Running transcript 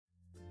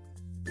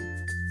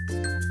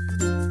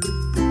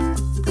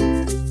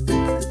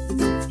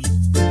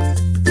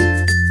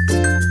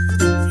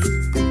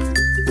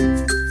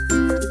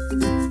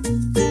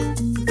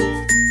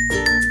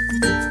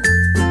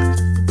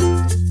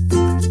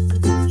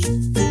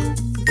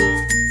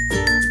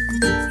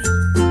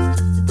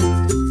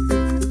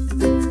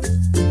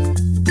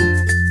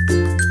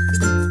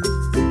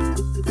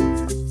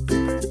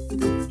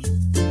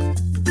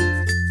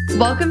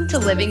Welcome to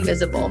Living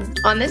Visible.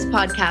 On this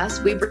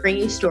podcast, we bring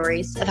you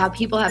stories of how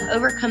people have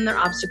overcome their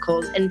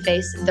obstacles and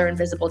face their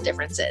invisible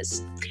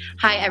differences.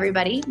 Hi,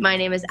 everybody. My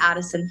name is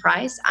Addison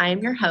Price. I am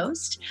your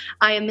host.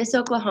 I am Miss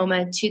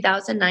Oklahoma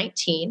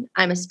 2019.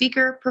 I'm a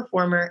speaker,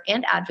 performer,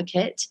 and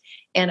advocate,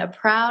 and a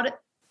proud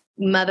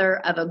mother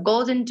of a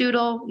golden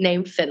doodle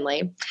named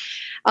Finley.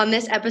 On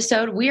this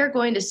episode, we are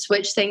going to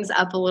switch things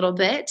up a little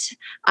bit.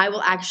 I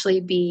will actually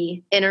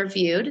be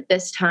interviewed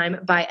this time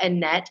by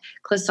Annette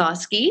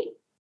Klasowski.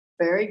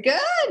 Very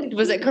good.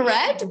 Was it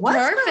correct?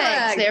 Perfect.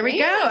 Correct. There we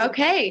go.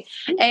 Okay.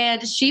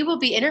 And she will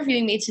be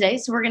interviewing me today,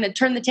 so we're going to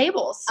turn the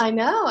tables. I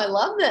know. I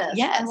love this.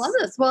 Yes. I love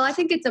this. Well, I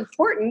think it's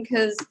important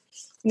because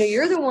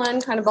you're the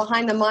one kind of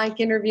behind the mic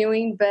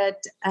interviewing,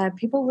 but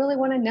people really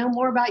want to know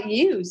more about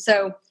you.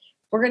 So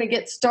we're going to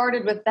get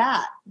started with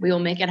that. We will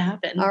make it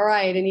happen. All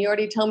right. And you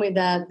already told me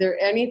that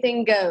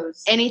anything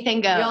goes.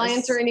 Anything goes. You'll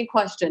answer any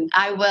question.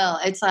 I will.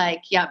 It's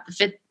like,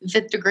 the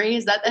fifth degree.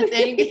 Is that the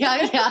thing?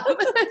 Yeah.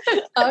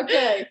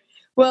 Okay.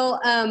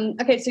 Well,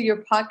 so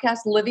your podcast,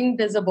 Living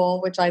Visible,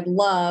 which I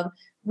love,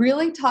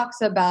 really talks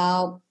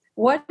about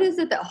what is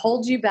it that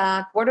holds you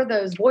back? What are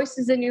those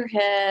voices in your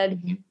head?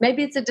 Mm-hmm.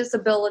 Maybe it's a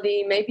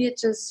disability. Maybe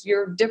it's just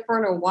you're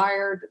different or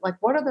wired. Like,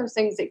 what are those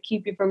things that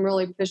keep you from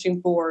really pushing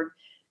forward?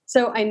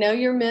 So I know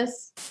you're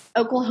Miss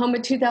Oklahoma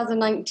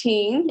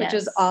 2019, which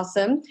is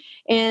awesome.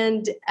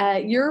 And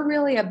you're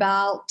really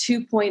about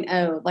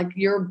 2.0, like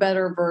your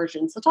better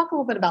version. So talk a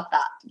little bit about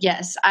that.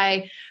 Yes,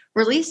 I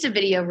released a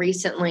video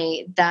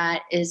recently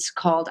that is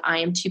called I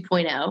Am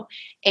 2.0,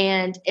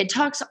 and it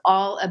talks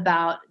all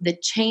about the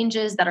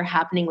changes that are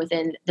happening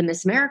within the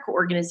Miss America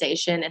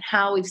organization and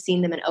how we've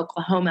seen them in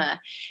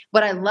Oklahoma.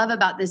 What I love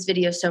about this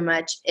video so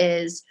much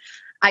is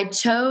I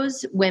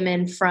chose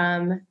women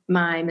from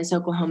my Miss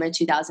Oklahoma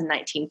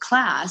 2019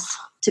 class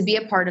to be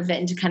a part of it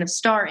and to kind of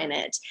star in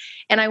it.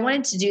 And I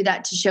wanted to do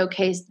that to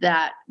showcase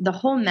that the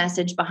whole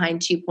message behind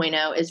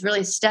 2.0 is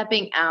really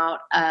stepping out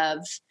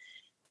of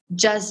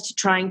just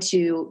trying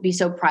to be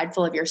so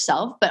prideful of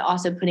yourself, but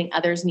also putting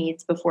others'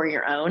 needs before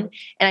your own.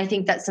 And I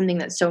think that's something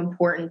that's so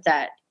important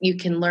that you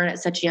can learn at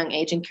such a young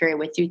age and carry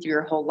with you through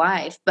your whole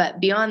life. But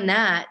beyond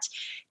that,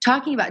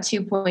 talking about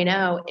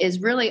 2.0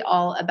 is really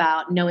all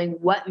about knowing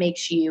what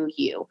makes you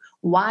you.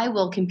 Why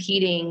will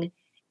competing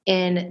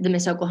in the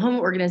Miss Oklahoma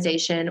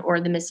organization or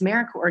the Miss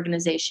America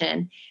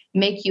organization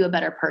make you a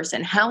better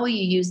person? How will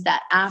you use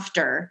that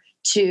after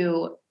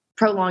to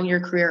prolong your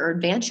career or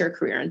advance your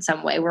career in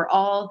some way? We're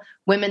all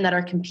women that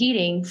are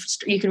competing.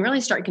 You can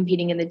really start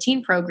competing in the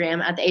teen program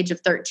at the age of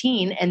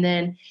 13, and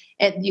then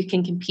you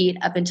can compete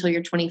up until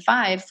you're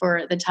 25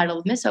 for the title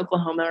of Miss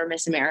Oklahoma or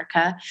Miss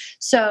America.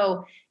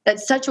 So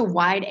that's such a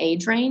wide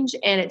age range,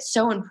 and it's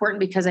so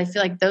important because I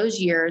feel like those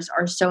years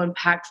are so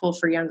impactful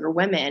for younger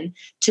women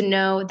to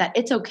know that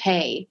it's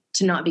okay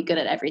to not be good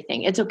at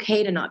everything. It's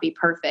okay to not be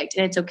perfect,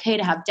 and it's okay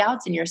to have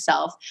doubts in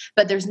yourself,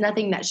 but there's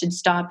nothing that should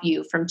stop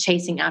you from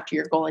chasing after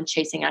your goal and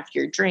chasing after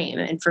your dream.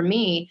 And for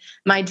me,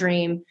 my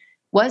dream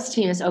was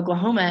to be Miss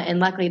Oklahoma, and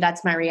luckily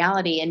that's my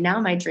reality. And now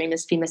my dream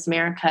is to be Miss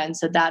America, and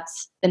so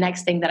that's the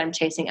next thing that I'm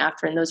chasing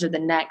after, and those are the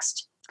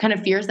next kind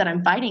of fears that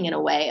I'm fighting in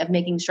a way of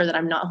making sure that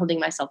I'm not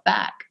holding myself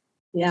back.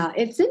 Yeah,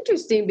 it's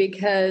interesting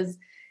because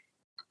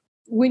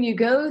when you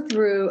go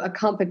through a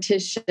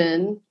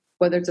competition,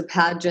 whether it's a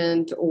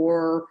pageant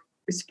or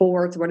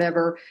sports,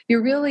 whatever,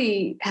 you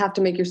really have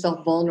to make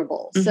yourself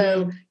vulnerable. Mm-hmm.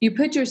 So you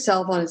put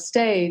yourself on a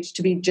stage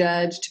to be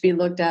judged, to be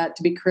looked at,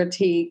 to be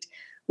critiqued,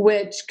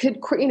 which could,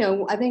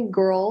 I think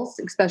girls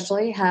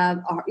especially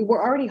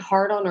we're already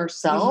hard on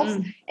ourselves.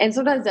 Mm-hmm. And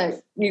sometimes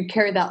you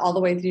carry that all the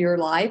way through your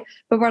life.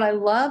 But what I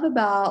love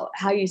about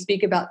how you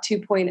speak about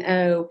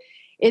 2.0,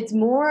 it's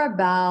more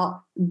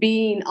about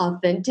being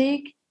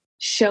authentic,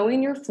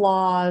 showing your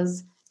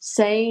flaws,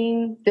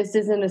 saying this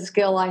isn't a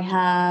skill I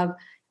have.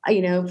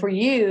 For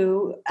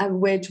you,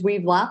 which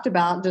we've laughed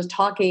about just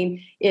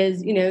talking,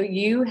 is,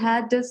 you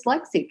had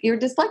dyslexic. You're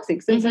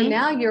dyslexic. And so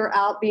now you're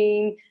out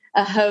being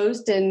a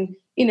host and,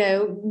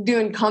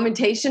 doing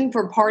commentation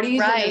for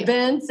parties and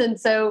events. And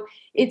so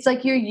it's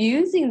like you're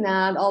using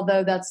that,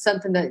 although that's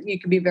something that you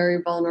can be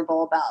very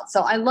vulnerable about.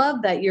 So I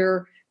love that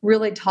you're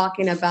really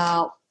talking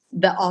about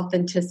the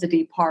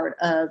authenticity part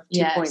of 2.0.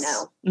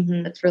 Yes.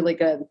 Mm-hmm. That's really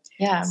good.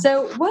 Yeah.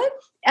 So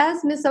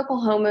as Miss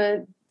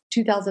Oklahoma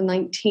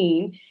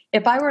 2019,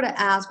 if I were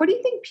to ask, what do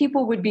you think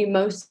people would be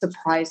most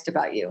surprised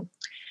about you?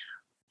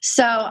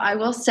 So I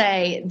will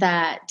say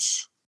that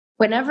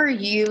whenever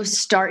you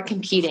start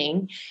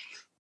competing,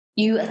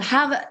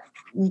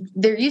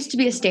 there used to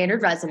be a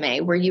standard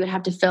resume where you would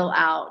have to fill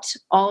out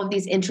all of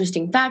these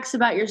interesting facts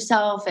about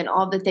yourself and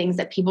all the things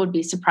that people would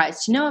be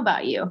surprised to know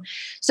about you.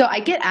 So I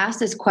get asked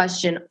this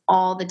question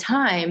all the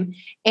time,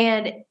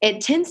 and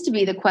it tends to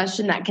be the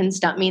question that can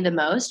stump me the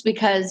most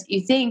because you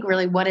think,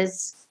 really, what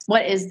is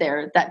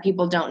there that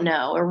people don't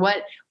know? Or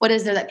what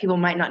is there that people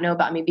might not know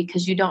about me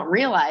because you don't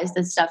realize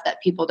the stuff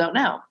that people don't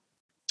know?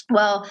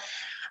 Well,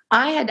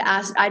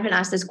 I'd been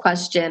asked this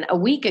question a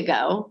week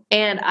ago,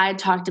 and I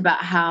talked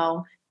about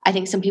how I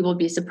think some people would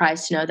be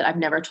surprised to know that I've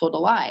never told a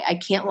lie. I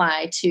can't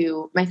lie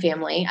to my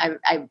family.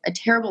 I'm a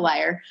terrible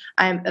liar.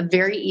 I'm a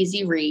very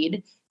easy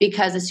read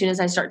because as soon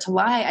as I start to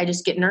lie, I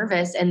just get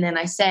nervous and then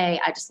I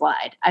say, I just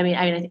lied.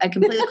 I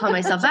completely call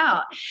myself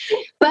out.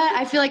 But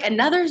I feel like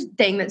another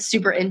thing that's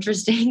super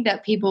interesting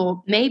that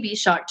people may be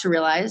shocked to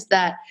realize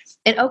that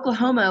in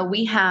Oklahoma,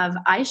 we have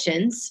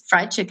Ishans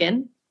fried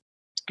chicken.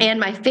 And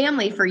my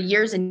family for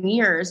years and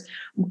years,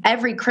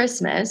 every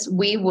Christmas,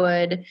 we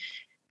would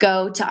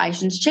go to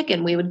Ishan's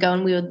Chicken. We would go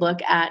and we would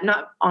look at,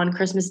 not on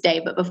Christmas Day,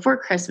 but before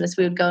Christmas,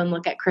 we would go and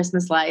look at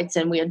Christmas lights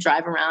and we would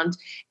drive around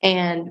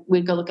and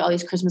we'd go look at all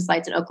these Christmas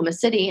lights in Oklahoma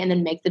City and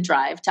then make the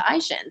drive to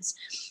Ishan's.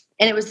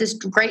 And it was this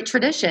great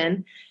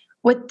tradition.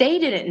 What they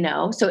didn't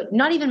know, so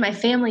not even my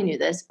family knew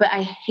this, but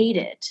I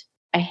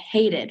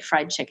hated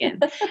fried chicken.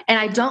 And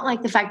I don't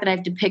like the fact that I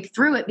have to pick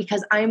through it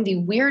because I am the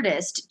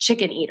weirdest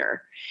chicken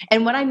eater.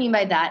 And what I mean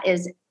by that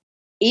is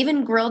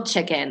even grilled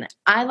chicken,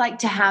 I like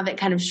to have it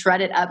kind of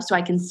shredded up so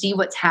I can see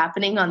what's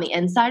happening on the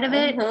inside of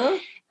it. Uh-huh.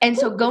 And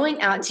so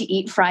going out to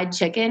eat fried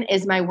chicken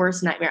is my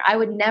worst nightmare. I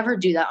would never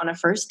do that on a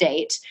first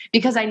date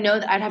because I know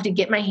that I'd have to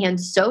get my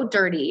hands so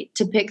dirty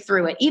to pick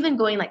through it. Even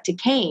going like to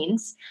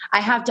Cane's, I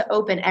have to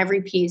open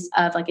every piece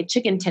of like a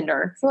chicken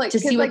tender to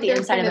see what the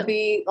inside of it.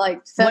 Be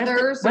like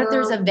feathers. What if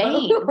there's a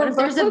vein? What if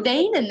there's a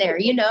vein in there?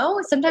 You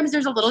know, sometimes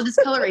there's a little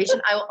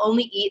discoloration. I will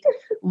only eat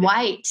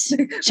white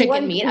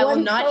chicken meat. I will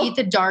not eat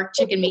the dark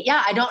chicken meat.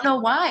 Yeah, I don't know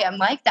why I'm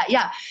like that.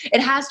 Yeah,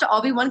 it has to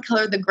all be one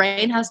color. The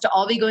grain has to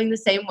all be going the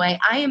same way.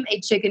 I am a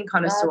chicken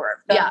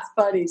connoisseur. That's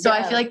funny. So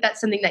I feel like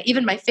that's something that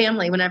even my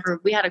family, whenever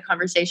we had a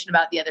conversation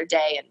about the other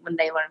day, and when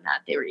they learned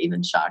that, they were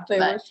even shocked.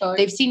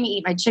 They've seen me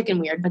eat my chicken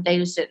weird, but they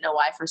just didn't know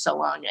why for so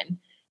long. And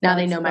now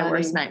they know my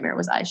worst nightmare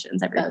was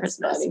Ishan's every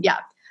Christmas. Funny. Yeah.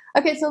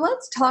 Okay, so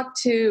let's talk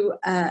to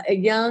a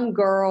young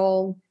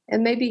girl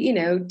and maybe,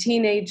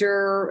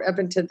 teenager up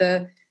into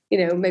the,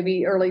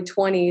 maybe early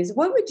 20s.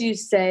 What would you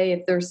say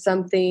if there's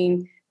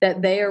something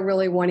that they are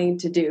really wanting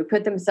to do,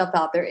 put themselves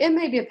out there? It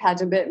may be a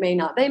pageant, but it may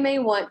not. They may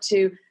want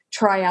to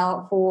try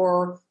out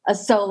for a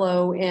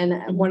solo in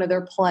one of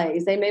their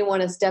plays. They may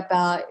want to step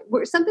out,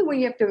 something where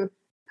you have to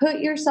put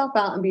yourself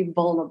out and be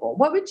vulnerable.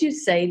 What would you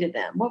say to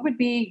them? What would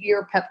be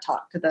your pep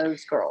talk to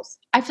those girls?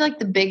 I feel like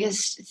the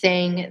biggest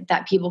thing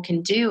that people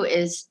can do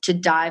is to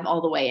dive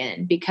all the way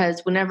in,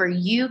 because whenever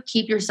you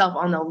keep yourself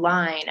on the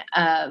line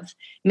of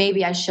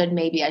maybe I should,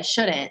 maybe I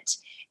shouldn't,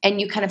 and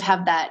you kind of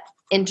have that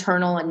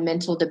internal and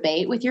mental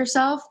debate with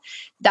yourself,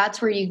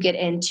 that's where you get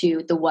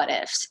into the what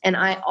ifs. And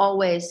I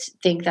always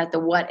think that the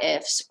what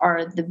ifs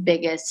are the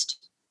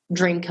biggest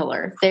dream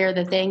killer. They're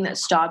the thing that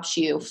stops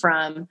you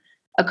from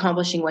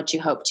accomplishing what you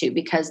hope to,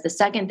 because the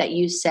second that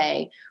you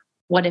say,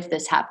 what if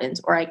this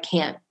happens, or I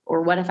can't,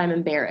 or what if I'm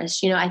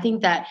embarrassed? I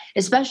think that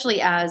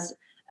especially as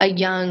a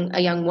young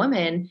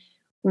woman,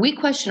 we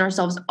question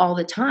ourselves all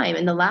the time.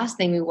 And the last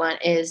thing we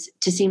want is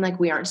to seem like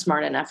we aren't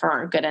smart enough or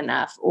aren't good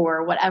enough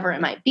or whatever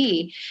it might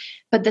be.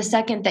 But the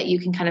second that you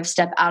can kind of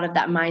step out of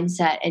that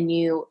mindset and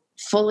you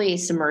fully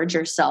submerge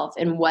yourself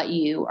in what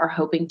you are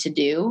hoping to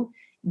do,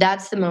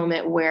 that's the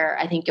moment where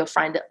I think you'll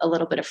find a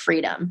little bit of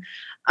freedom.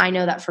 I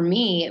know that for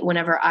me,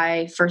 whenever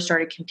I first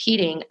started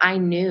competing, I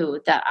knew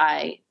that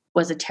I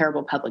was a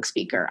terrible public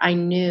speaker. I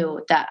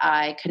knew that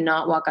I could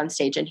not walk on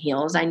stage in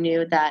heels. I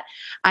knew that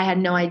I had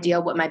no idea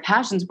what my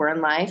passions were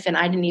in life, and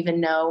I didn't even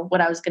know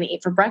what I was going to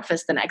eat for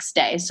breakfast the next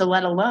day. So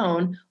let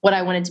alone what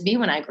I wanted to be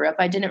when I grew up.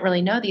 I didn't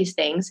really know these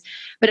things,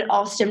 but it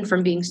all stemmed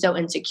from being so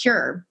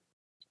insecure.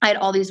 I had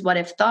all these what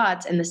if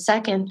thoughts, and the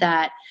second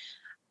that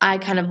I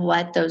kind of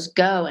let those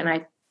go and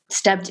I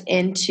stepped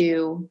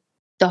into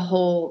the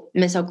whole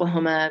Miss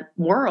Oklahoma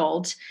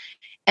world,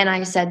 and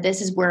I said,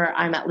 this is where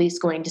I'm at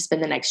least going to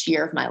spend the next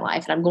year of my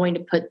life. And I'm going to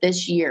put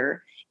this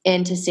year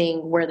into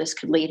seeing where this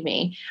could lead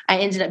me. I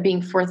ended up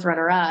being 4th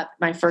runner-up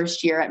my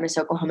first year at Miss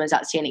Oklahoma's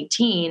Outstanding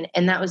Teen.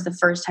 And that was the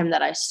first time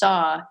that I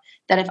saw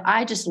that if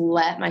I just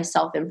let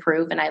myself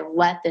improve and I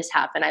let this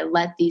happen, I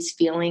let these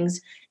feelings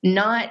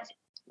not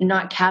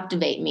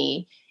captivate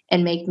me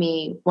and make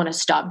me want to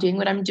stop doing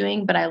what I'm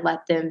doing, but I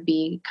let them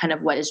be kind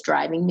of what is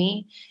driving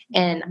me.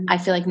 And I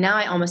feel like now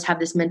I almost have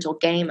this mental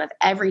game of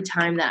every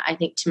time that I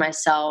think to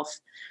myself,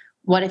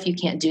 what if you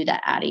can't do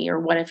that, Addie? Or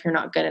what if you're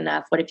not good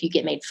enough? What if you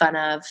get made fun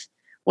of?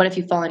 What if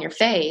you fall on your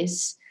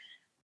face?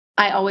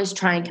 I always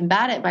try and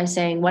combat it by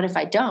saying, what if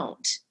I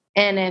don't?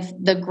 And if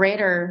the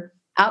greater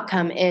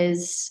outcome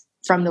is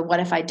from the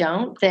what if I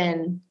don't,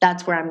 then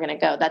that's where I'm going to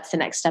go. That's the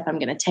next step I'm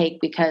going to take,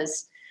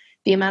 because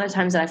the amount of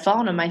times that I've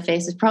fallen on my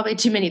face is probably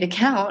too many to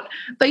count,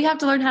 but you have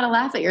to learn how to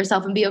laugh at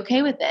yourself and be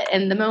okay with it.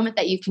 And the moment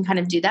that you can kind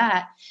of do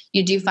that,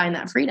 you do find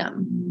that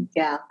freedom.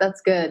 Yeah,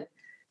 that's good.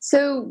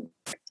 So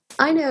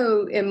I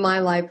know in my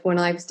life when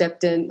I've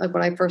stepped in, like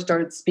when I first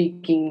started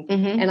speaking,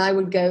 and I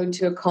would go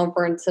to a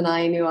conference and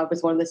I knew I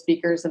was one of the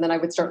speakers, and then I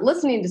would start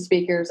listening to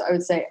speakers, I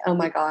would say, oh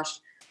my gosh,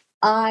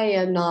 I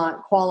am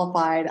not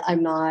qualified.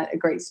 I'm not a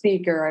great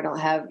speaker. I don't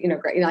have,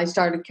 great. I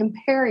started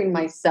comparing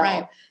myself.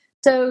 Right.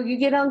 So you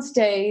get on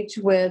stage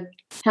with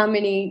how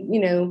many,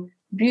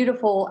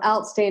 beautiful,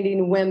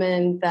 outstanding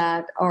women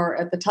that are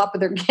at the top of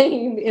their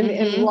game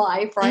in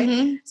life, right?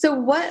 Mm-hmm. So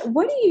what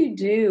do you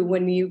do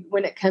when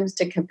it comes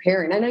to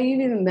comparing? I know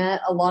you've even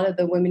met a lot of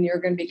the women you're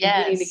going to be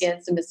competing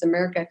against in Miss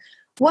America.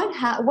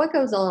 What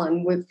goes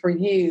on for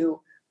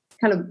you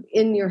kind of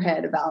in your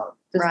head about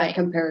just that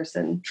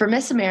comparison? For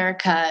Miss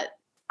America,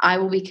 I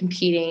will be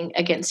competing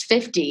against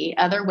 50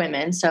 other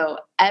women. So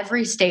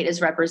every state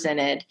is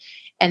represented,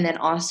 and then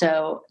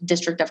also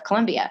District of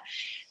Columbia.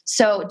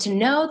 So to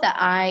know that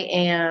I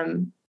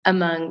am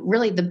among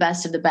really the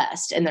best of the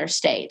best in their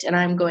state, and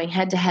I'm going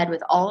head to head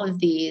with all of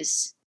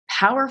these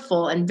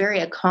powerful and very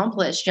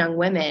accomplished young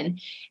women,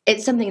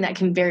 it's something that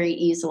can very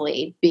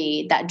easily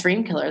be that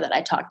dream killer that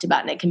I talked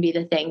about. And it can be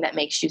the thing that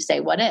makes you say,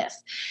 what if?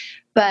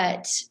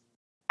 But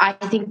I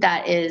think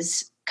that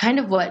is kind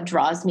of what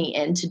draws me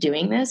into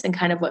doing this and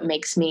kind of what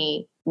makes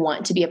me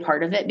want to be a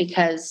part of it,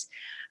 because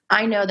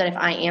I know that if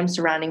I am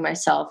surrounding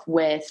myself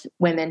with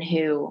women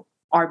who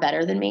are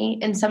better than me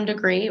in some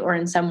degree or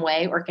in some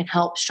way, or can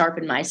help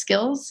sharpen my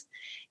skills,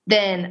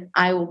 then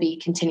I will be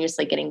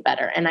continuously getting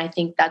better. And I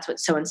think that's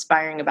what's so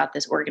inspiring about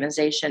this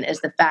organization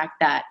is the fact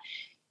that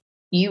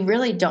you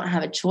really don't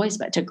have a choice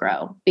but to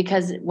grow,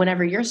 because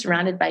whenever you're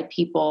surrounded by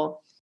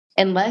people,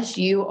 unless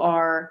you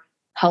are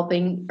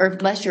helping or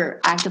unless you're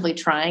actively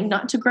trying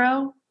not to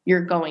grow,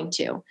 you're going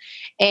to.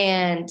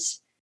 And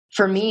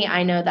for me,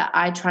 I know that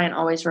I try and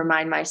always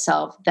remind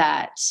myself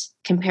that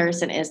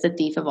comparison is the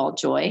thief of all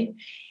joy.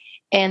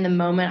 And the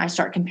moment I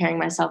start comparing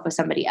myself with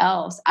somebody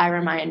else, I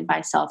remind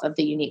myself of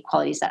the unique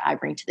qualities that I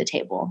bring to the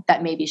table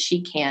that maybe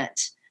she can't,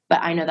 but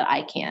I know that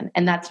I can.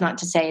 And that's not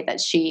to say that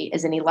she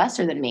is any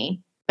lesser than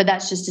me, but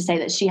that's just to say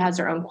that she has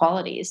her own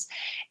qualities.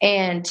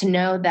 And to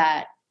know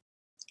that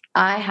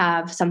I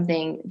have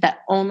something that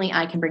only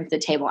I can bring to the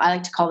table. I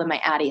like to call them my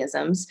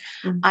Addyisms.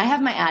 Mm-hmm. I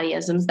have my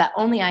Addyisms that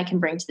only I can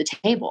bring to the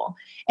table.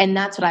 And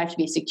that's what I have to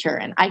be secure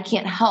in. I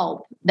can't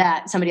help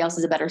that somebody else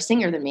is a better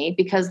singer than me,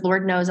 because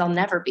Lord knows I'll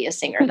never be a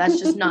singer. That's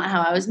just not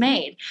how I was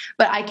made.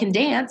 But I can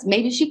dance.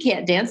 Maybe she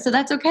can't dance, so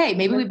that's okay.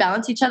 Maybe we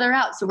balance each other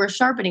out, so we're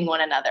sharpening one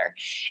another.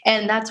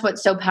 And that's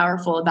what's so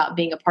powerful about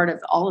being a part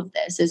of all of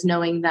this, is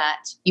knowing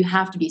that you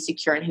have to be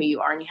secure in who you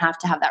are, and you have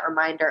to have that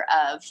reminder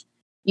of,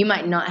 you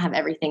might not have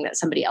everything that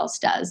somebody else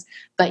does,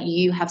 but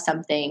you have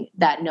something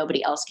that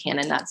nobody else can.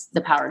 And that's the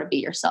power to be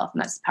yourself.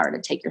 And that's the power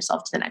to take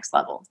yourself to the next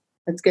level.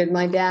 That's good.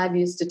 My dad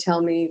used to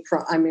tell me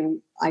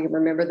I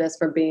remember this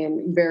from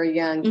being very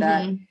young,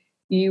 that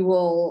you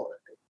will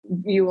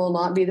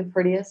not be the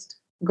prettiest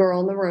girl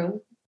in the room.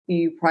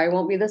 You probably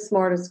won't be the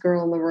smartest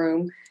girl in the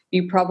room.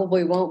 You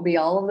probably won't be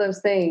all of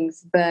those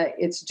things, but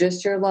it's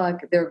just your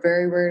luck. They're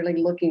very rarely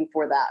looking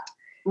for that.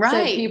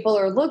 Right. So people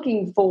are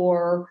looking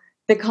for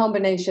the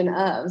combination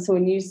of. So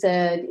when you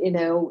said,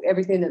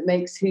 everything that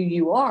makes who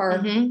you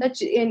are,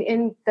 that's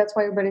and that's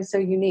why everybody's so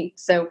unique.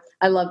 So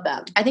I love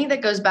that. I think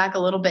that goes back a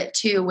little bit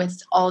too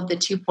with all of the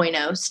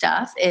 2.0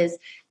 stuff, is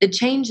the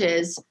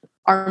changes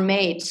are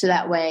made so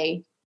that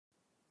way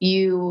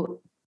you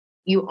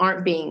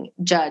aren't being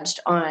judged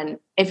on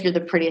if you're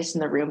the prettiest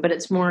in the room, but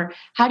it's more,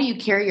 how do you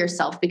carry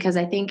yourself? Because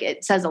I think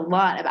it says a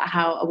lot about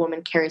how a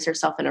woman carries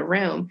herself in a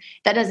room.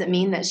 That doesn't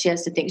mean that she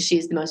has to think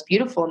she's the most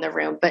beautiful in the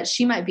room, but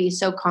she might be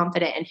so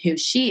confident in who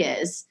she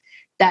is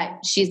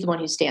that she's the one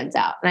who stands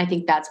out. And I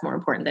think that's more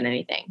important than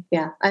anything.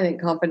 Yeah, I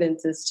think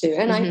confidence is too.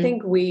 And I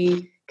think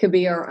we could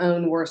be our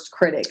own worst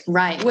critic.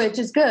 Right. Which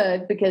is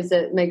good, because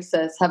it makes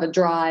us have a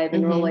drive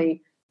and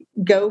really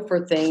go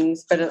for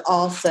things, but it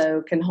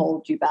also can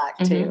hold you back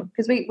too.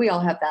 Because we all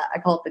have that. I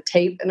call it the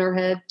tape in our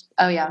head.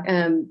 Oh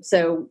yeah.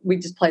 So we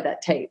just play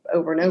that tape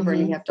over and over,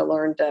 and you have to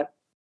learn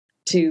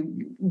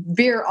to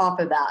veer off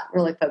of that,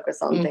 really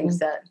focus on things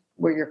that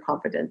were your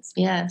confidence.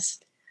 Yes.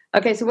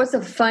 Okay, so what's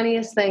the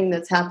funniest thing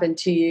that's happened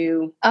to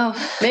you? Oh,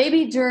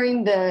 maybe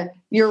during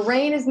your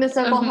reign as Miss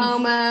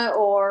Oklahoma,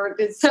 or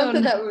it's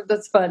something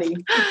that's funny.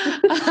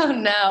 Oh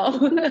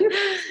no,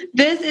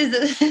 this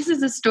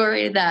is a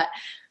story that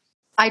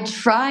I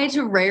try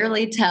to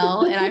rarely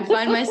tell, and I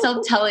find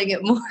myself telling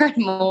it more and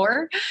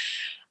more.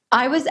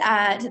 I was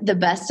at the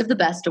Best of the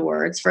Best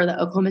Awards for the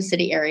Oklahoma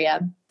City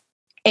area,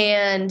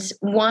 and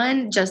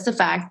just the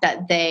fact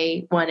that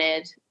they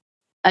wanted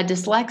a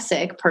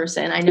dyslexic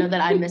person. I know that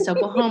I'm Miss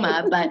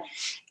Oklahoma, but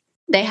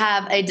they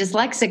have a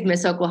dyslexic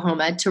Miss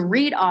Oklahoma to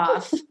read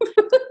off.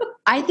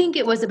 I think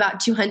it was about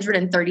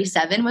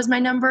 237 was my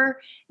number,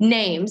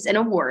 names and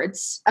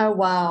awards. Oh,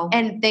 wow.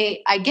 And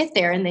I get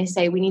there and they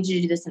say, we need you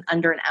to do this in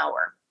under an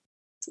hour.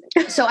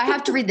 So I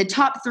have to read the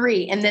top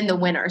 3 and then the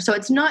winner. So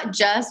it's not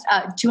just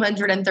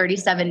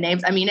 237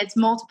 names. I mean, it's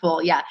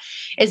multiple. Yeah.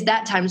 It's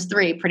that times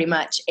 3 pretty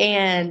much.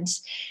 And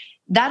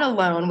that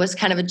alone was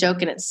kind of a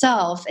joke in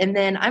itself. And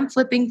then I'm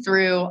flipping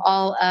through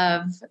all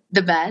of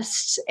the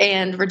best,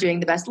 and we're doing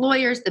the best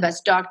lawyers, the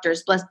best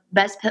doctors,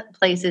 best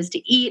places to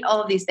eat,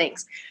 all of these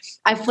things.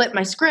 I flip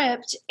my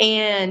script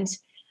and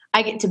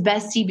I get to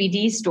best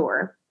CBD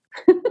store.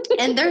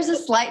 And there's a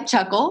slight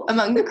chuckle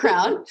among the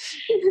crowd.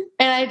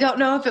 And I don't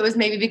know if it was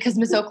maybe because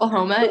Miss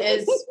Oklahoma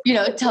is,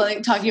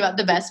 talking about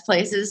the best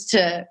places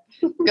to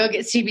go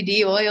get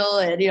CBD oil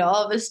and,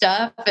 all this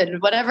stuff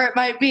and whatever it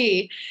might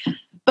be.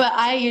 But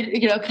I,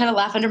 kind of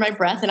laugh under my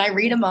breath and I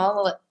read them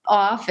all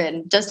off.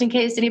 And just in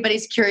case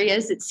anybody's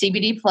curious, it's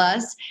CBD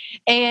plus.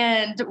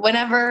 And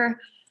whenever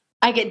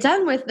I get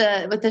done with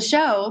the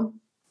show,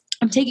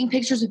 I'm taking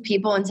pictures with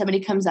people and somebody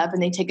comes up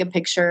and they take a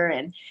picture,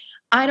 and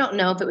I don't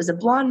know if it was a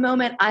blonde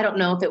moment. I don't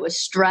know if it was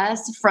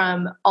stress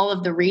from all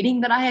of the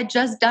reading that I had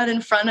just done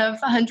in front of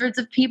hundreds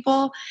of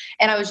people.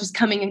 And I was just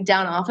coming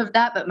down off of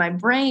that. But my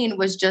brain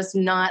was just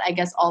not, I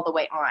guess, all the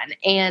way on.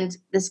 And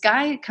this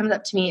guy comes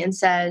up to me and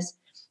says,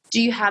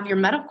 "Do you have your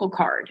medical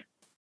card?"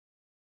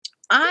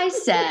 I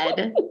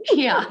said,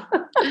 yeah.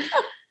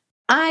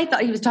 I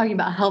thought he was talking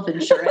about health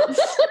insurance.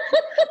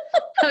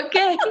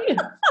 Okay.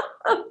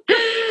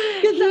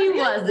 He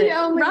wasn't. The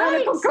only right.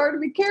 medical card to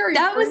be carried.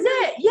 That was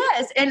it.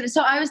 Yes. And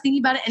so I was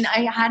thinking about it, and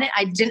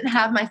I didn't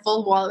have my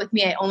full wallet with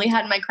me. I only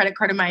had my credit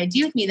card and my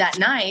ID with me that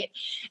night.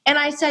 And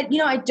I said,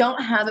 I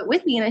don't have it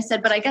with me. And I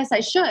said, but I guess I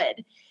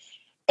should.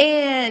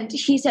 And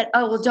he said,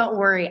 "Oh, well, don't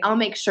worry. I'll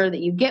make sure that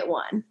you get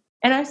one."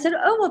 And I said,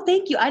 "Oh, well,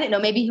 thank you." I didn't know.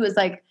 Maybe he was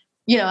like,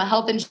 a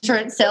health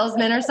insurance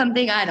salesman or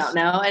something. I don't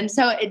know. And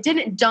so it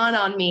didn't dawn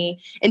on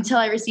me until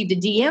I received a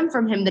DM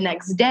from him the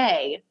next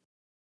day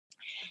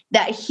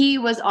that he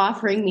was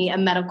offering me a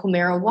medical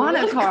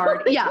marijuana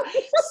card. Yeah.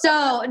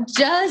 So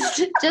just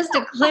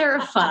to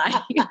clarify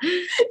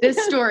this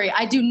story,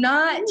 I do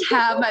not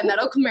have my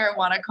medical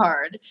marijuana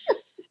card.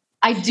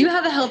 I do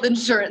have a health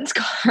insurance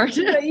card.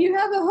 But you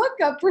have a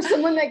hookup for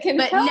someone that can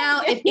But help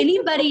now, you. if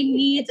anybody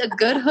needs a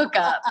good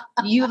hookup,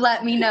 you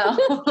let me know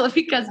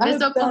because Miss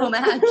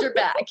Oklahoma has your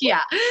back.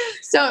 Yeah.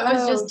 So it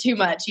was just too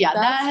much. Yeah.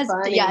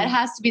 Funny. It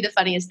has to be the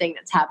funniest thing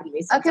that's happened to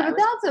me since but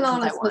that's an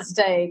honest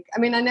mistake. I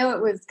mean, I know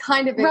it was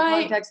kind of in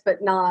context,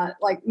 but not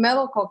like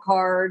medical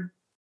card.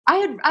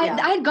 I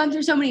had gone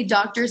through so many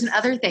doctors and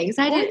other things.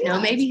 I didn't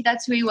know. Maybe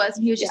that's who he was.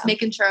 And he was just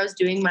making sure I was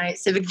doing my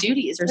civic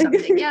duties or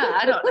something. Yeah,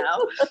 I don't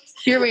know.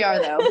 Here we are,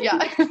 though.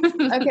 Yeah.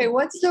 Okay,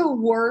 what's the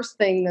worst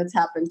thing that's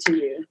happened to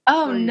you?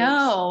 Oh,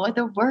 no.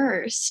 The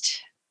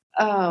worst.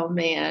 Oh,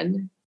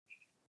 man.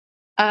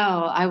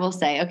 Oh, I will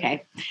say,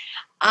 okay.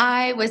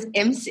 I was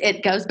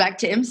it goes back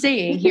to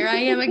emceeing. Here I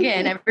am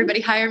again.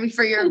 Everybody hire me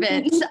for your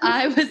events.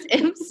 I was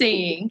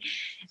emceeing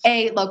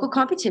a local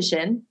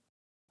competition.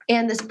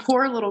 And this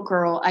poor little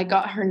girl, I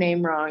got her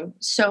name wrong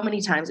so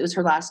many times. It was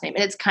her last name.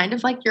 And it's kind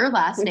of like your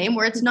last name,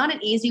 where it's not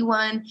an easy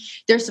one.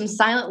 There's some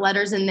silent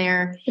letters in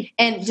there.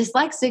 And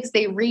dyslexics,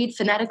 they read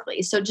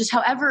phonetically. So just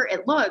however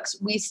it looks,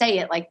 we say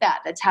it like that.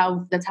 That's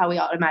how we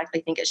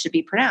automatically think it should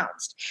be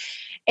pronounced.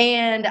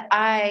 And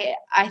I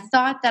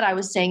thought that I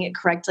was saying it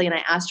correctly. And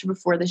I asked her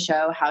before the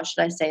show, how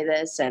should I say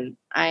this? And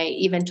I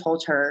even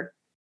told her,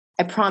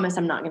 I promise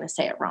I'm not going to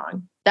say it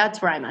wrong.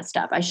 That's where I messed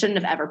up. I shouldn't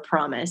have ever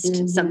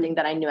promised something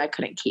that I knew I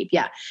couldn't keep.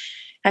 Yeah.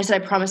 I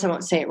said, I promise I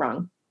won't say it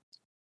wrong.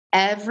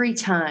 Every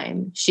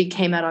time she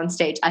came out on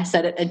stage, I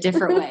said it a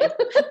different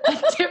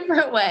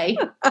way,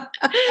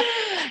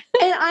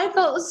 And I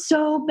felt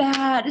so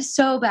bad.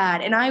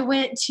 And I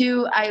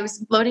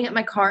was loading up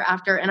my car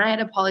after, and I had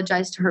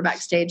apologized to her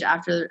backstage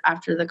after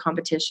the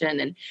competition,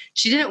 and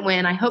she didn't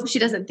win. I hope she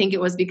doesn't think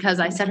it was because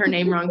I said her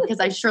name wrong, because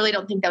I surely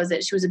don't think that was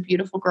it. She was a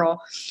beautiful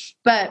girl.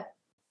 But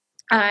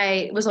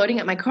I was loading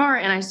up my car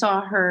and I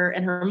saw her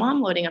and her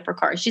mom loading up her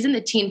car. She's in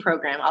the teen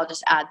program. I'll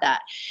just add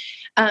that.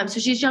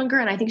 So she's younger,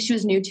 and I think she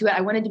was new to it.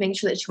 I wanted to make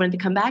sure that she wanted to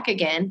come back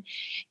again.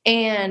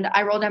 And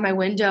I rolled down my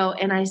window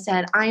and I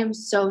said, "I am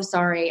so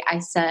sorry. I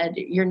said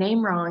your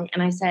name wrong."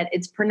 And I said,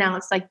 "It's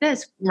pronounced like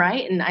this,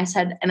 right?" And I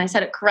said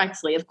it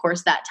correctly, of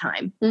course, that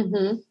time.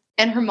 Mm-hmm.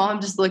 And her mom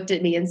just looked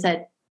at me and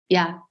said,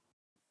 "Yeah,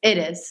 it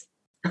is.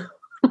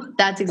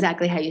 That's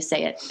exactly how you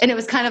say it." And it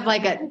was kind of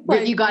like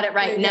you got it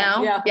right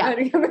now. Yeah.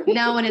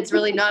 Now when it's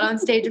really not on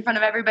stage in front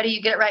of everybody,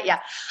 you get it right. Yeah.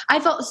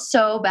 I felt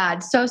so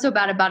bad, so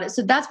bad about it.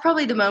 So that's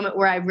probably the moment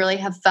where I really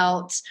have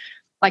felt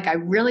like I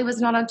really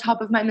was not on top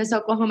of my Miss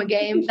Oklahoma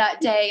game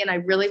that day. And I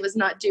really was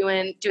not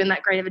doing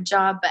that great of a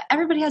job, but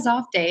everybody has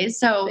off days.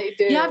 So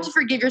you have to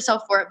forgive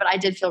yourself for it. But I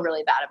did feel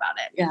really bad about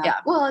it.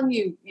 Yeah. Well, and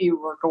you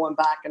were going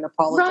back and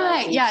apologizing.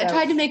 Right. Yeah. So. I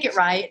tried to make it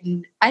right.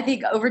 And I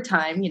think over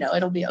time,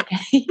 it'll be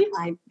okay.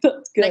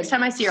 That's good. Next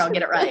time I see her, I'll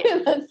get it right.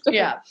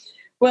 Yeah.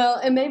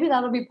 Well, and maybe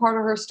that'll be part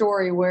of her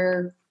story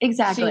where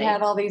exactly she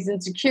had all these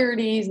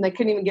insecurities and they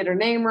couldn't even get her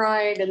name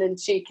right. And then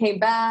she came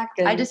back.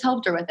 And I just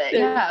helped her with it.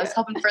 Yeah, I was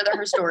helping further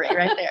her story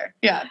right there.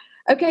 Yeah.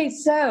 Okay,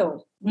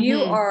 so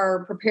you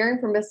are preparing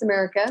for Miss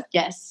America.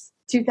 Yes.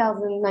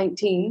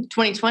 2019.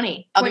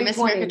 2020. I'll be Miss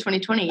America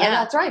 2020. Yeah. Oh,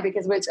 that's right,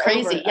 because it's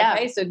crazy. Over. Yeah.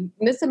 Okay, so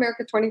Miss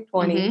America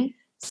 2020. Mm-hmm.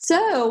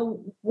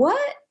 So what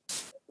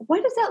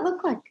does that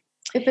look like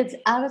if it's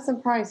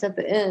Addison Price at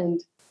the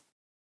end?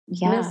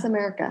 Yeah. Miss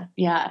America.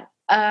 Yeah.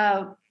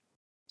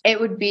 It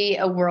would be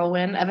a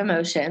whirlwind of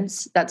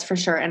emotions, that's for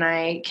sure. And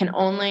I can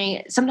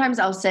only, sometimes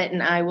I'll sit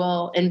and I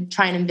will and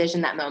try and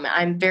envision that moment.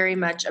 I'm very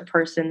much a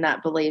person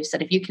that believes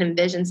that if you can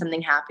envision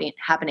something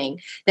happening,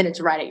 then it's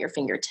right at your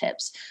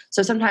fingertips.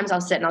 So sometimes I'll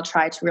sit and I'll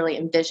try to really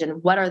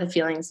envision what are the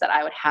feelings that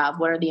I would have,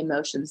 what are the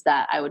emotions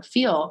that I would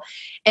feel.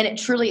 And it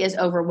truly is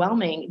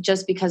overwhelming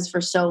just because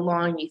for so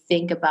long you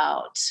think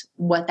about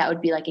what that would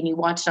be like and you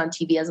watch it on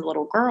TV as a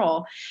little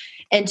girl.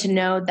 And to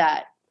know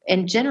that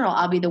in general,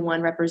 I'll be the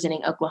one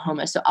representing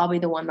Oklahoma. So I'll be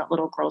the one that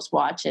little girls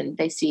watch and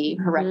they see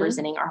her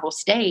representing our whole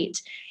state.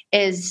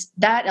 Is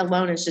that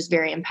alone is just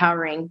very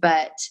empowering.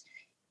 But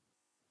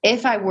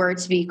if I were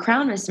to be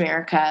crowned Miss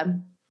America,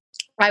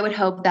 I would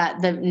hope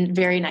that the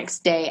very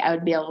next day I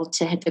would be able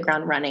to hit the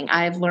ground running.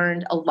 I've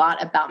learned a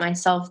lot about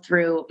myself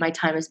through my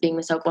time as being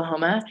Miss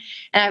Oklahoma.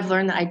 And I've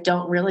learned that I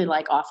don't really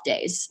like off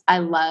days. I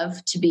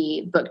love to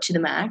be booked to the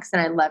max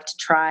and I love to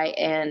try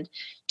and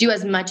do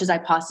as much as I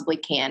possibly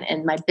can.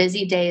 And my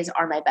busy days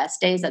are my best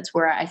days. That's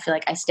where I feel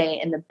like I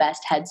stay in the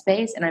best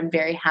headspace and I'm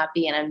very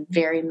happy and I'm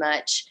very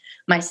much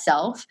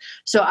myself.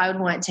 So I would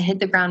want to hit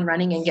the ground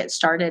running and get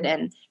started.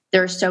 And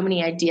there are so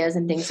many ideas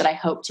and things that I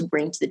hope to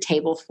bring to the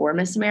table for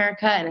Miss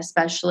America, and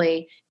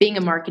especially being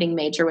a marketing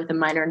major with a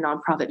minor in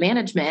nonprofit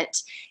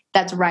management,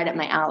 that's right up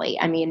my alley.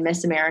 I mean,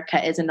 Miss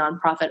America is a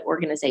nonprofit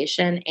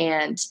organization,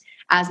 and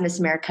as Miss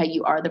America,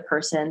 you are the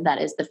person that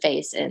is the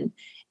face and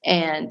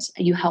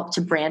you help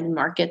to brand and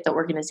market the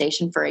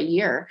organization for a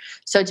year.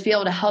 So to be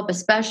able to help,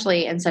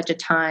 especially in such a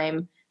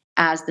time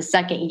as the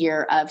second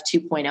year of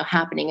 2.0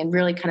 happening and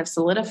really kind of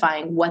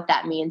solidifying what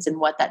that means and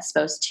what that's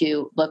supposed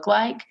to look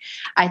like,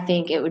 I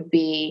think it would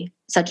be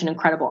such an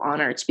incredible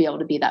honor to be able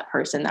to be that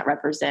person that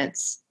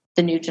represents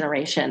the new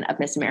generation of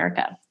Miss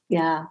America.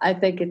 Yeah, I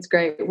think it's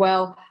great.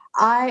 Well,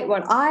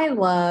 what I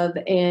love,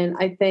 and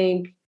I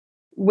think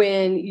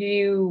when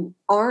you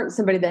aren't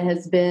somebody that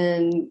has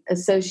been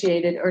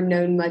associated or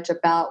known much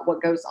about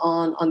what goes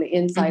on the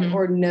inside,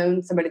 or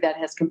known somebody that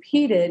has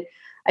competed,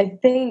 I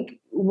think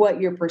what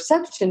your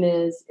perception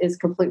is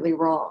completely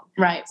wrong.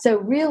 Right. So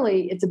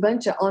really, it's a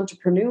bunch of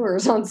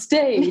entrepreneurs on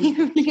stage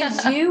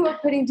because you are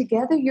putting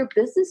together your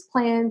business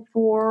plan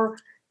for,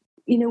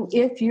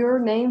 if you're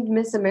named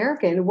Miss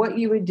America and what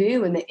you would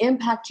do and the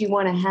impact you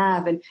want to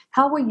have and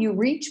how will you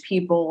reach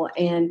people.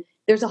 And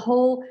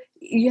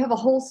you have a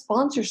whole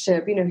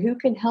sponsorship, who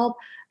can help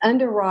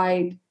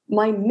underwrite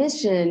my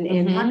mission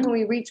and how can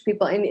we reach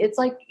people? And it's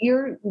like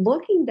you're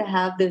looking to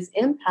have this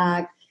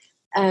impact.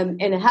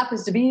 And it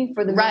happens to be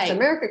for the Miss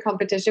America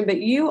competition, but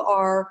you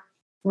are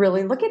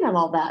really looking at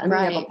all that. I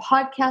mean, you have a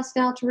podcast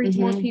now to reach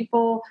more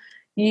people.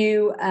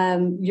 You're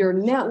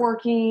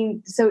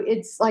networking, so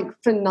it's like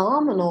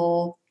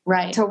phenomenal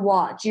to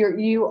watch.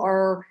 You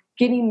are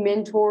getting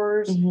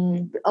mentors.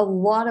 A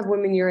lot of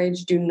women your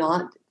age do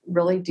not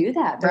really do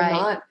that. They're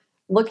not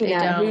looking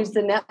at who's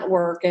the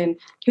network and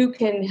who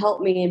can help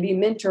me and be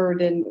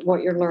mentored in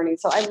what you're learning.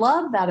 So I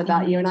love that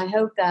about you, and I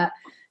hope that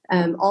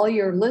all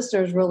your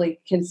listeners really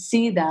can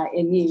see that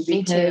in you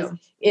because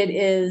it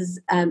is,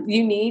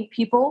 you need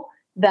people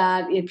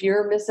that if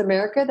you're Miss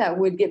America that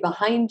would get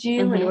behind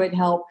you and would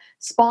help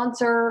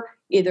sponsor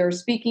either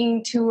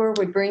speaking tour,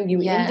 would bring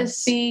you in to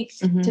speak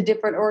to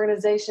different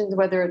organizations,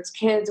 whether it's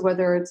kids,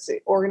 whether it's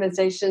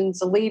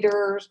organizations,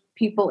 leaders,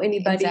 people,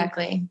 anybody.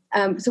 Exactly.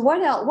 So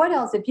what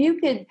else, if you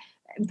could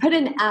put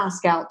an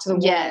ask out to the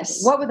world,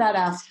 what would that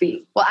ask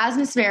be? Well, as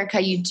Miss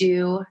America, you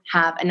do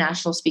have a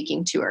national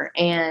speaking tour.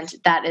 And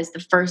that is the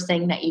first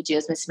thing that you do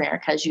as Miss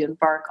America is you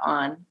embark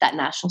on that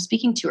national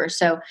speaking tour.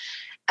 So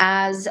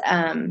as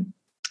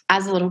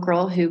a little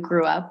girl who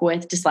grew up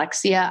with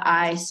dyslexia,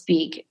 I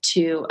speak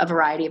to a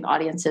variety of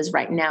audiences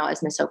right now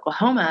as Miss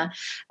Oklahoma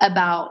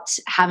about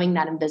having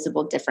that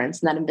invisible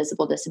difference and that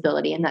invisible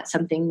disability. And that's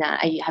something that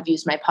I have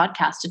used my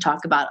podcast to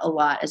talk about a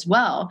lot as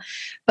well.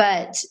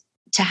 But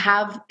to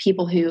have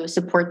people who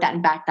support that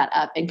and back that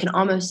up and can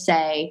almost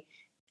say,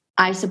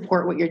 I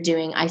support what you're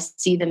doing. I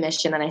see the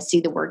mission and I see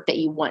the work that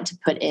you want to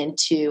put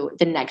into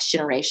the next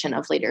generation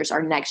of leaders,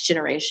 our next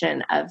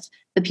generation of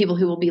the people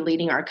who will be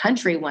leading our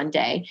country one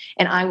day.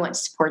 And I want to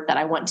support that.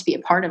 I want to be a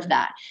part of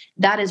that.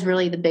 That is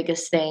really the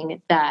biggest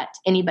thing that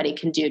anybody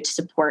can do to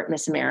support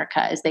Miss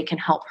America is they can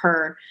help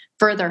her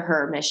further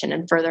her mission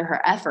and further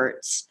her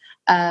efforts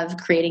of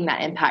creating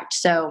that impact.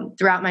 So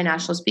throughout my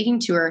national speaking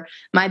tour,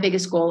 my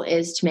biggest goal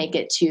is to make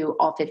it to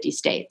all 50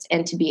 states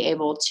and to be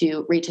able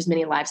to reach as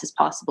many lives as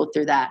possible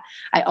through that.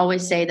 I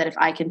always say that if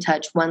I can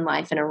touch one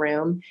life in a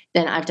room,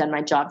 then I've done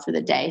my job for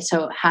the day.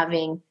 So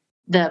having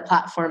the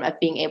platform of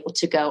being able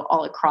to go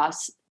all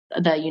across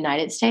the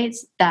United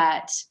States,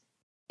 that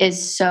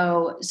is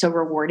so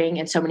rewarding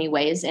in so many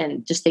ways.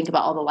 And just think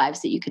about all the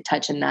lives that you could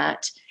touch in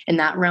that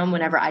realm.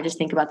 Whenever I just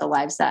think about the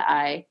lives that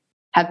I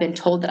have been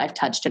told that I've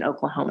touched in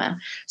Oklahoma.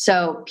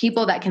 So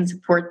people that can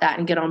support that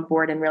and get on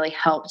board and really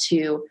help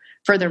to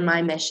further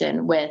my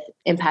mission with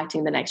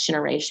impacting the next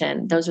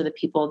generation, those are the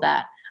people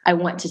that I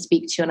want to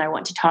speak to and I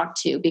want to talk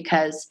to,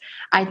 because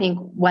I think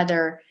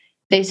whether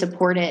they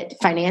support it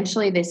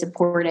financially, they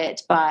support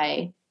it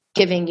by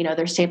giving,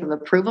 their stamp of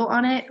approval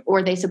on it,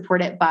 or they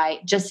support it by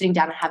just sitting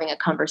down and having a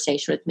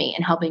conversation with me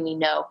and helping me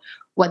know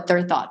what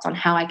their thoughts on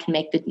how I can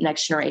make the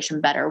next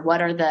generation better.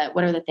 What are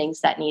the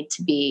things that need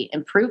to be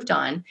improved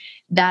on?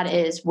 That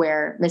is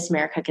where Miss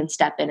America can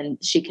step in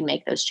and she can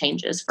make those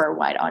changes for a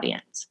wide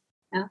audience.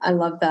 Yeah, I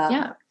love that.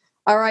 Yeah.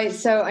 All right.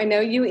 So I know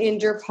you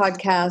end your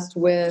podcast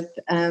with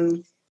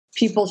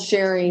people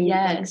sharing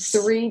like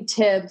 3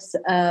 tips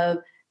of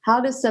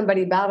how does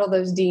somebody battle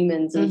those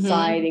demons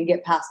inside and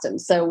get past them.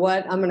 So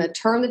I'm going to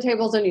turn the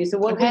tables on you. So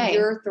what would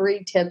your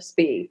 3 tips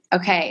be?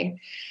 Okay.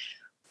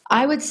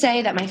 I would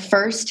say that my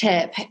first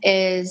tip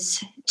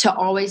is to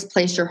always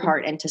place your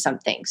heart into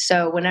something.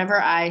 So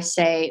whenever I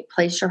say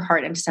place your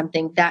heart into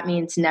something, that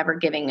means never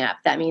giving up.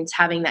 That means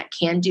having that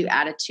can-do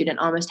attitude and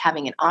almost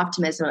having an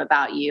optimism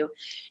about you,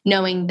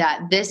 knowing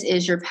that this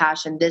is your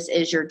passion, this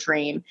is your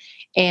dream,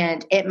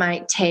 and it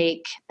might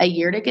take a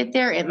year to get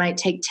there. It might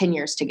take 10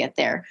 years to get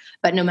there,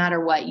 but no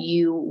matter what,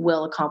 you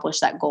will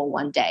accomplish that goal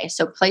one day.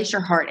 So place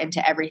your heart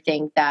into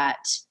everything that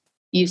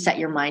you set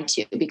your mind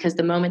to, because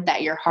the moment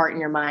that your heart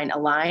and your mind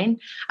align,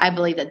 I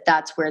believe that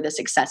that's where the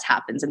success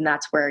happens. And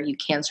that's where you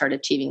can start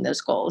achieving those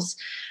goals.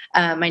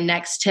 My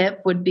next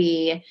tip would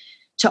be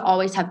to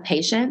always have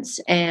patience.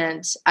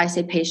 And I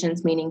say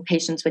patience, meaning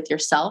patience with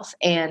yourself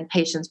and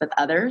patience with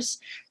others.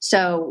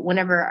 So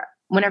whenever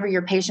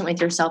you're patient with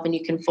yourself and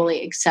you can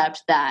fully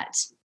accept that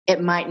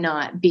it might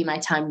not be my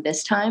time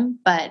this time,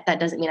 but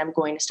that doesn't mean I'm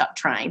going to stop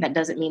trying. That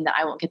doesn't mean that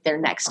I won't get there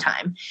next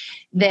time.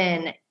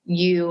 Then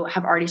you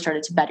have already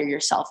started to better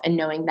yourself and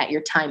knowing that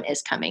your time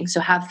is coming. So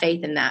have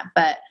faith in that.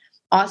 But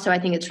also, I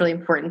think it's really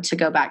important to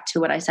go back to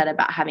what I said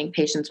about having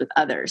patience with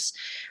others.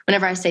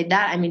 Whenever I say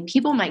that, I mean,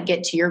 people might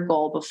get to your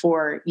goal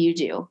before you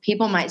do.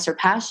 People might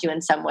surpass you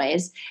in some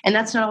ways, and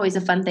that's not always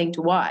a fun thing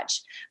to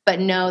watch. But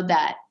know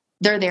that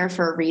they're there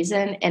for a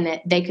reason,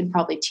 and they could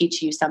probably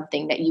teach you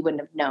something that you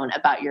wouldn't have known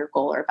about your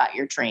goal or about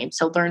your dream.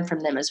 So learn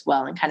from them as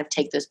well and kind of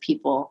take those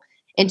people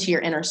into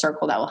your inner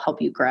circle that will help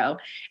you grow.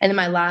 And then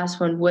my last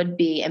one would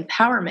be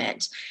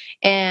empowerment.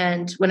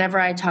 And whenever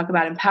I talk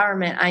about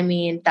empowerment, I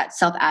mean that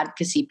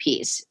self-advocacy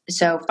piece.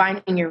 So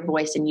finding your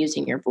voice and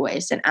using your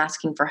voice and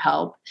asking for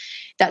help.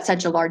 That's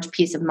such a large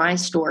piece of my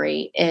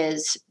story,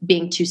 is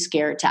being too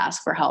scared to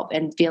ask for help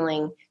and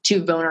feeling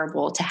too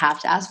vulnerable to have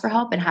to ask for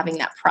help and having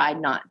that pride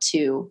not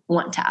to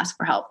want to ask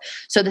for help.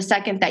 So the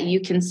second that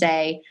you can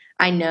say,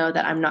 I know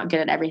that I'm not good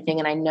at everything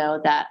and I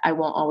know that I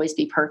won't always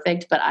be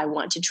perfect, but I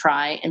want to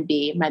try and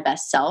be my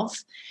best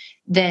self,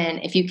 then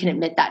if you can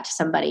admit that to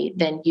somebody,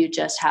 then you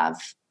just have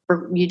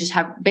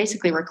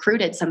basically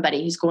recruited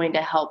somebody who's going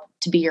to help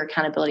to be your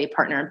accountability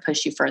partner and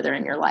push you further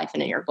in your life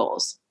and in your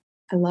goals.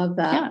 I love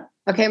that. Yeah.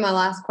 Okay, my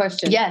last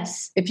question.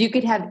 Yes. If you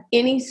could have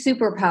any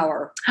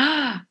superpower,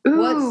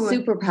 what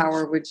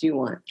superpower would you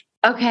want?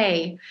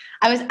 Okay.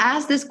 I was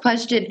asked this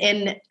question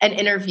in an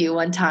interview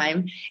one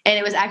time, and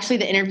it was actually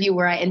the interview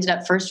where I ended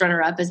up first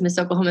runner-up as Miss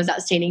Oklahoma's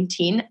Outstanding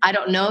Teen. I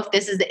don't know if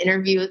this is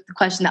the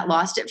question that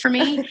lost it for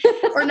me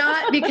or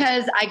not,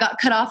 because I got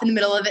cut off in the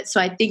middle of it,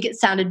 so I think it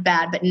sounded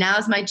bad, but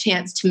now's my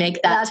chance to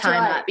make that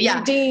time up. Yeah.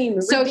 Redeem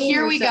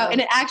here we go.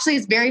 And it actually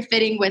is very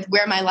fitting with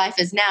where my life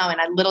is now, and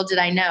little did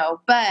I know,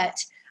 but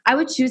I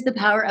would choose the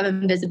power of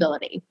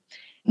invisibility.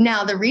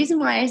 Now, the reason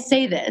why I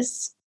say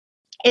this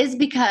is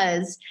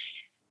because,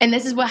 and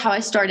this is how I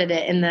started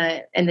it in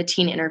the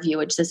teen interview,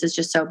 which this is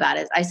just so bad,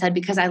 is I said,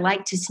 because I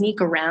like to sneak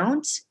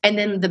around, and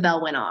then the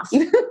bell went off.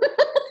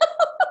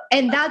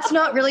 And that's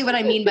not really what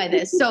I mean by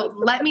this. So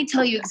let me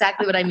tell you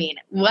exactly what I mean.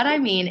 What I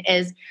mean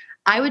is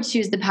I would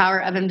choose the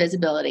power of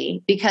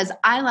invisibility because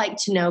I like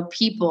to know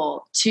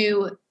people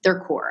to their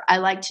core. I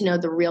like to know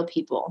the real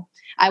people.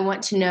 I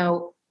want to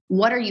know,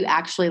 what are you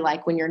actually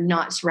like when you're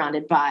not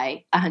surrounded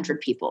by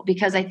 100 people?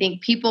 Because I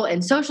think people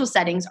in social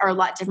settings are a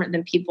lot different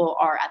than people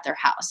are at their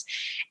house.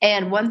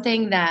 And one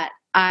thing that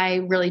I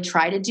really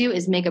try to do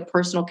is make a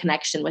personal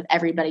connection with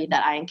everybody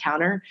that I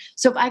encounter.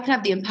 So if I could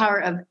have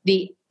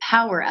the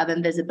power of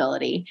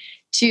invisibility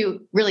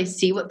to really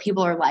see what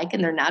people are like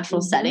in their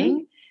natural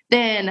setting,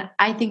 then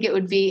I think it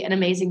would be an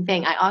amazing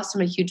thing. I also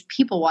am a huge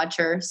people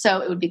watcher, so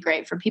it would be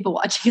great for people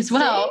watching as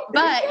well. See?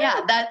 But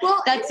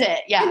that's it.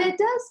 Yeah. And it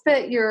does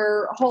fit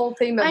your whole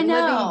theme of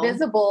living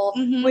visible,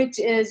 which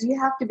is you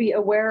have to be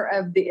aware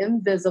of the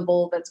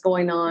invisible that's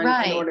going on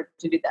in order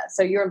to do that.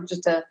 So you're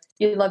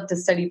you love to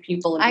study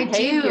people and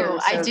behavior.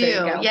 I do.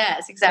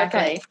 Yes, exactly.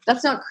 Okay.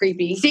 That's not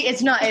creepy. See,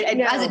 it's not.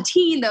 No. As a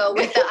teen, though,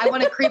 with I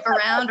want to creep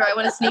around or I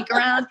want to sneak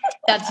around,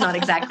 that's not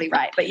exactly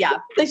right. But yeah.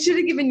 They should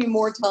have given you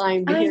more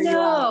time to hear you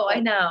out. I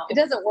know. It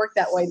doesn't work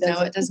that way, does it?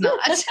 No, it does not.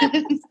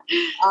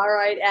 All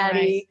right, Addie.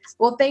 Right.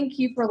 Well, thank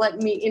you for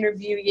letting me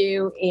interview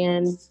you,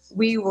 and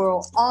we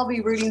will all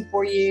be rooting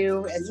for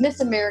you at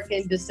Miss America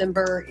in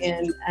December,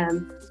 and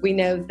we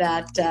know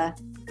that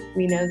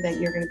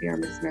you're going to be our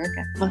Miss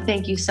America. Well,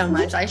 thank you so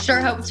much. I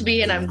sure hope to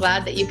be, and I'm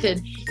glad that you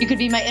could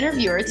be my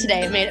interviewer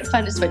today. It made it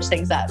fun to switch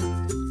things up.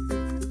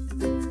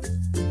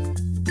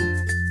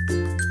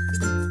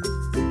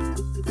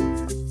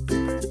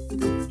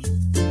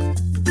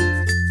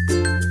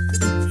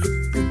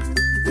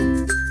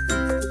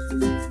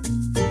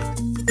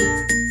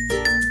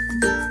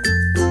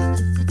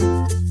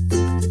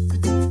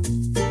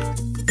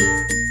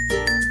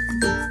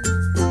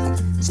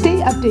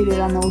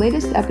 updated on the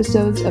latest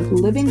episodes of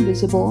Living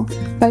Visible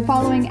by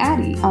following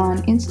Addie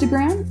on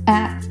Instagram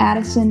at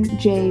Addison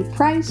J.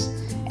 Price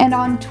and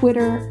on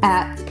Twitter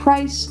at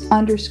Price_Addison.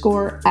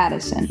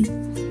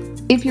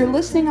 If you're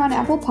listening on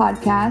Apple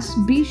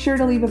Podcasts, be sure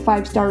to leave a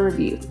 5-star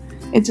review.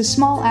 It's a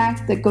small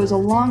act that goes a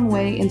long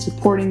way in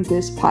supporting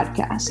this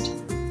podcast.